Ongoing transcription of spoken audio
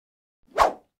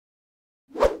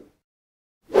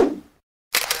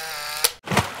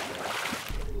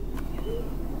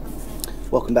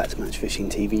welcome back to Match Fishing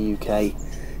TV UK.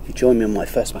 You joined me on my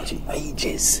first match in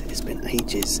ages, it's been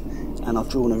ages, and I've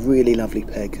drawn a really lovely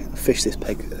peg. I've fished this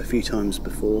peg a few times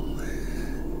before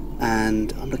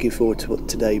and I'm looking forward to what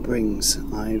today brings.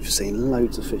 I've seen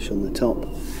loads of fish on the top,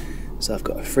 so I've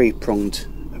got a three-pronged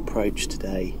approach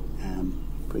today,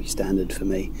 pretty standard for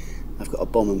me. I've got a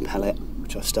bomb and pellet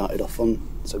which I started off on,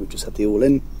 so we've just had the all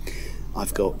in.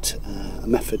 I've got a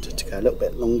method to go a little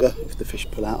bit longer if the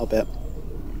fish pull out a bit,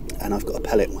 and I've got a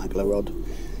pellet waggler rod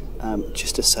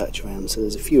just to search around. So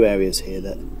there's a few areas here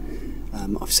that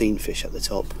I've seen fish at the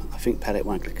top. I think pellet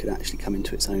waggler could actually come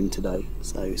into its own today,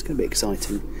 so it's going to be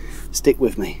exciting. Stick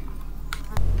with me.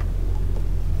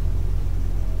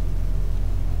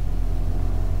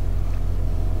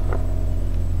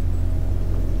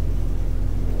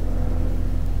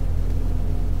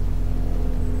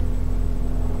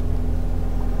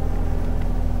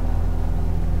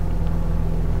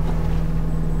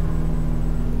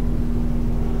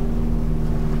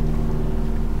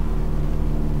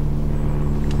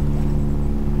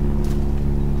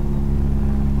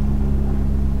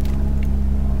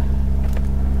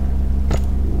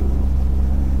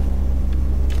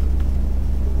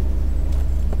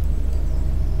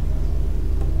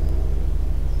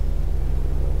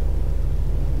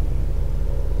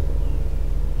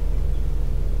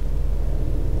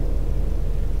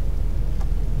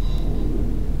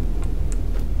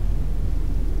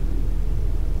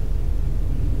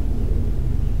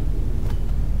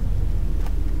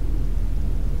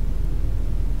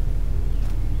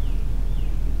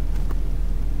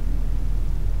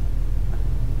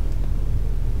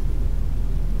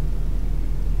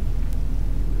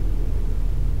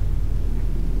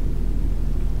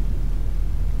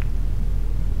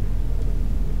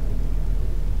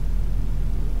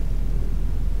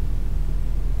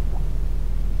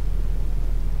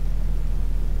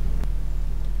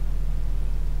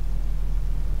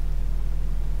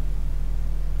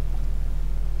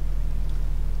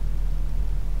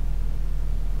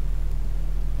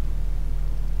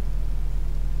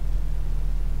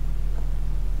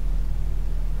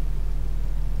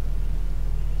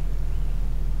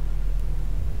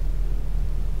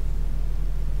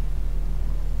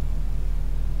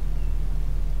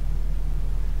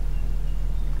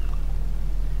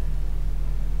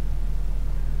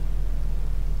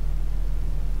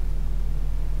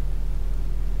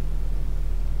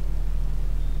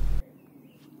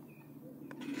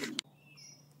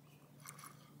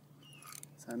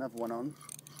 So another one on.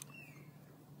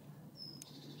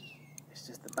 It's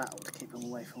just the battle to keep them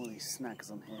away from all these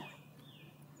snags on here.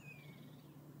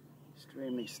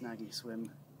 Extremely snaggy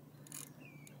swim.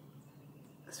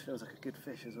 This feels like a good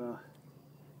fish as well.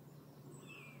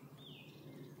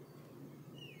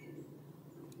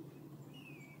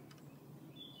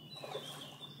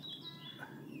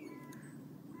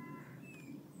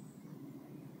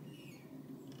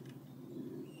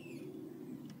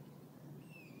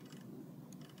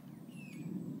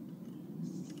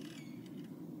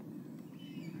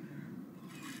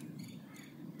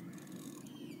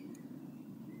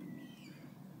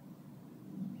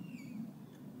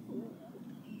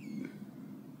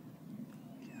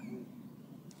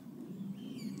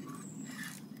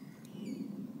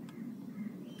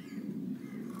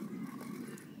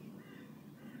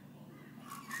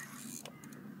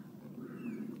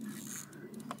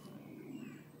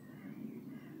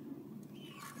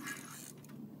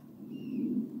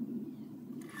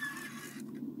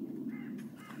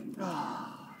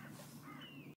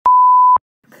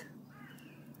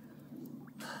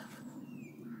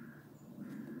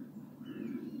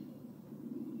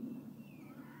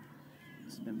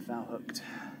 It's been foul hooked.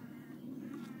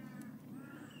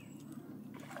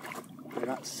 So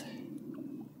that's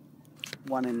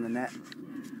one in the net,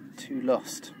 two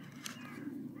lost.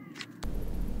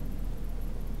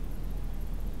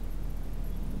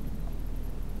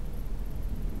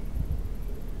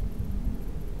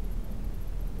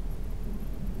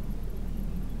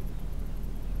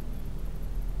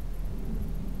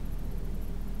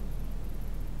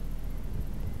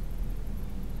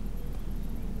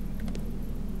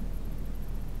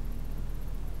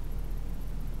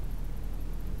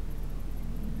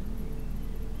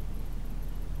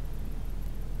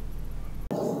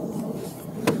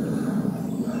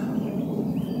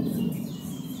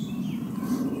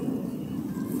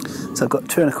 So I've got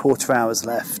 2¼ hours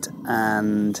left,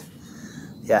 and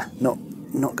yeah, not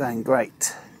going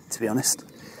great, to be honest.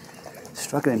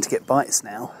 Struggling to get bites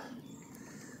now.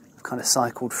 I've kind of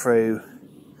cycled through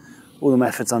all the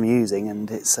methods I'm using, and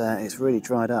it's really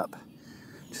dried up.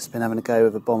 Just been having a go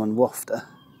with a bomb and wafter.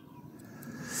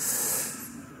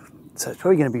 So it's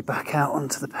probably going to be back out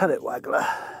onto the pellet waggler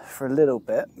for a little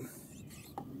bit.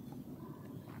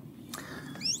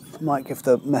 Might give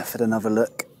the method another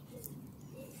look.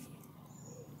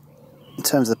 In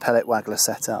terms of the pellet waggler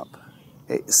setup,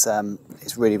 it's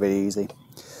really, really easy.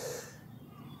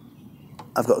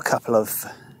 I've got a couple of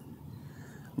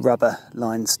rubber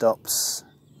line stops,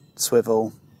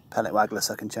 swivel, pellet waggler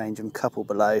so I can change them, couple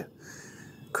below,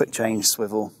 quick change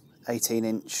swivel,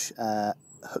 18-inch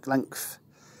hook length,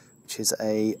 which is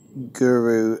a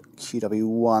Guru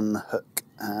QW1 hook,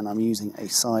 and I'm using a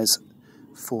size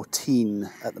 14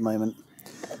 at the moment,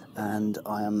 and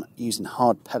I am using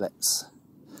hard pellets,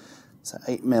 so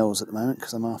 8 mils at the moment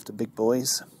because I'm after big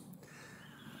boys.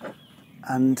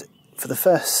 And for the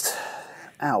first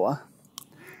hour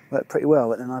worked pretty well,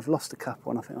 but then I've lost a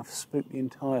couple and I think I've spooked the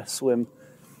entire swim,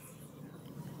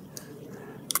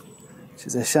 which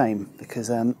is a shame because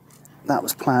that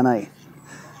was plan A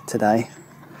today.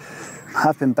 I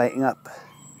have been baiting up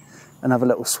another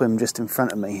little swim just in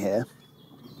front of me here,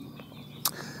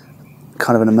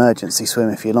 kind of an emergency swim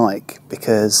if you like,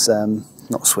 because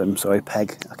not swim, sorry,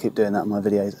 peg. I keep doing that in my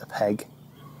videos. A peg,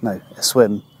 no, a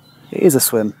swim. It is a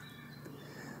swim.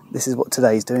 This is what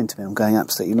today's doing to me. I'm going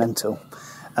absolutely mental.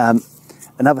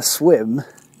 Another swim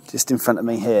just in front of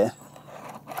me here.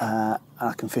 I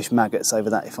can fish maggots over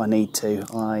that if I need to.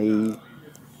 I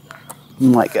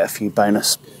might get a few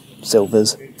bonus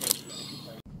silvers.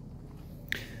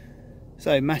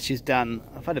 So match is done.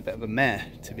 I've had a bit of a mare,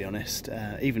 to be honest,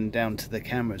 even down to the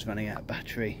cameras running out of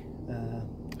battery.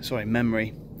 Sorry,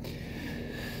 memory.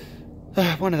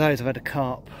 One of those. I've had a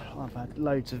carp. I've had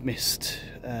loads of missed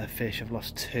fish. I've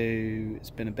lost 2. It's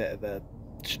been a bit of a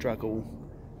struggle.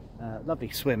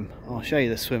 Lovely swim. I'll show you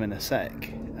the swim in a sec,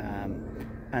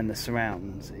 and the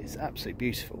surrounds. It's absolutely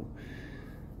beautiful,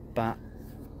 but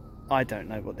I don't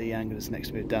know what the anglers next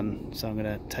to me have done, so I'm going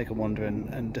to take a wander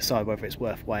and decide whether it's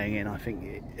worth weighing in. I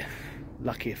think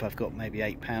lucky if I've got maybe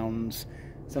 8 pounds.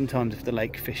 Sometimes if the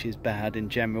lake fish is bad in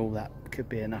general, that could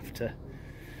be enough to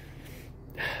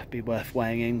be worth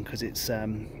weighing in, because it's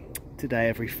today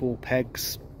every 4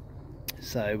 pegs.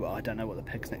 So I don't know what the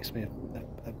pegs next to me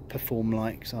perform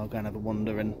like, so I'll go and have a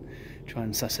wander and try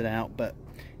and suss it out. But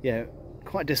yeah,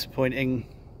 quite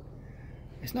disappointing.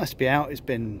 It's nice to be out. It's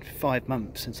been 5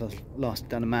 months since I've last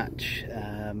done a match.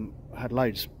 I had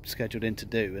loads scheduled in to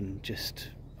do, and just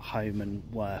home and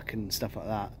work and stuff like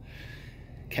that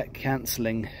kept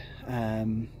cancelling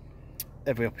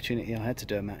every opportunity I had to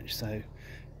do a match. So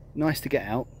nice to get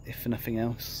out, if for nothing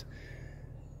else.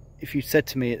 If you said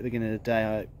to me at the beginning of the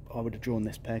day I would have drawn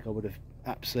this peg, I would have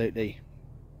absolutely,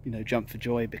 you know, jumped for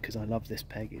joy, because I love this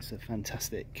peg. It's a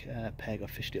fantastic peg. I've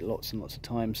fished it lots and lots of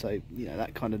times, so you know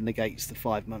that kind of negates the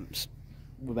 5 months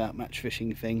without match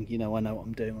fishing thing. You know, I know what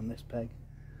I'm doing on this peg.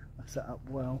 I set up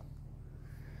well.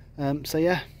 So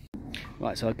yeah,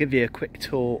 right, so I'll give you a quick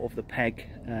tour of the peg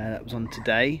that was on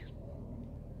today.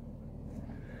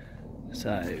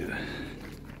 So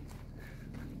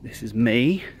this is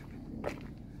me.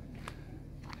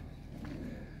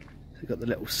 So got the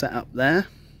little setup there,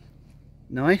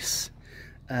 nice.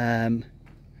 Got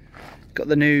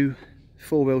the new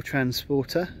 4-wheel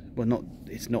transporter. Well,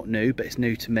 it's not new, but it's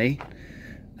new to me.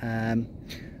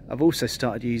 I've also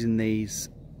started using these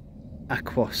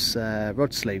Aquos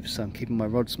rod sleeves, so I'm keeping my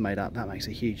rods made up. That makes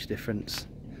a huge difference.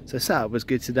 So setup was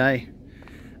good today,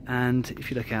 and if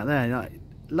you look out there, like,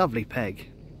 lovely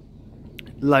peg,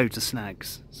 loads of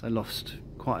snags. So I lost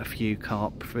quite a few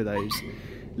carp through those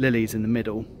lilies in the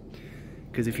middle,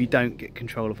 because if you don't get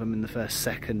control of them in the first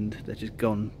second, they're just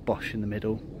gone bosh in the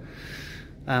middle.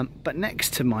 But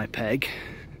next to my peg,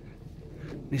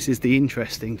 this is the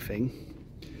interesting thing.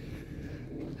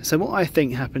 So what I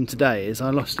think happened today is I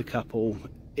lost a couple.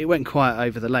 It went quiet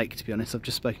over the lake, to be honest. I've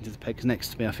just spoken to the pegs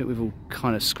next to me. I think we've all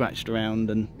kind of scratched around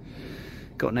and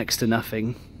got next to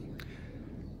nothing.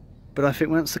 But I think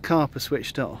once the carp are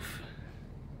switched off,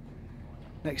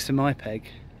 next to my peg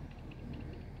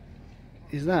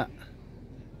is that.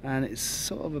 And it's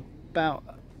sort of about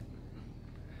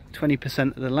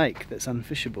 20% of the lake that's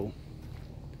unfishable.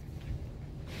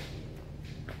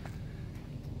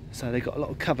 So they've got a lot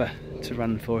of cover to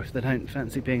run for if they don't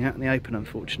fancy being out in the open,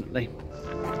 unfortunately.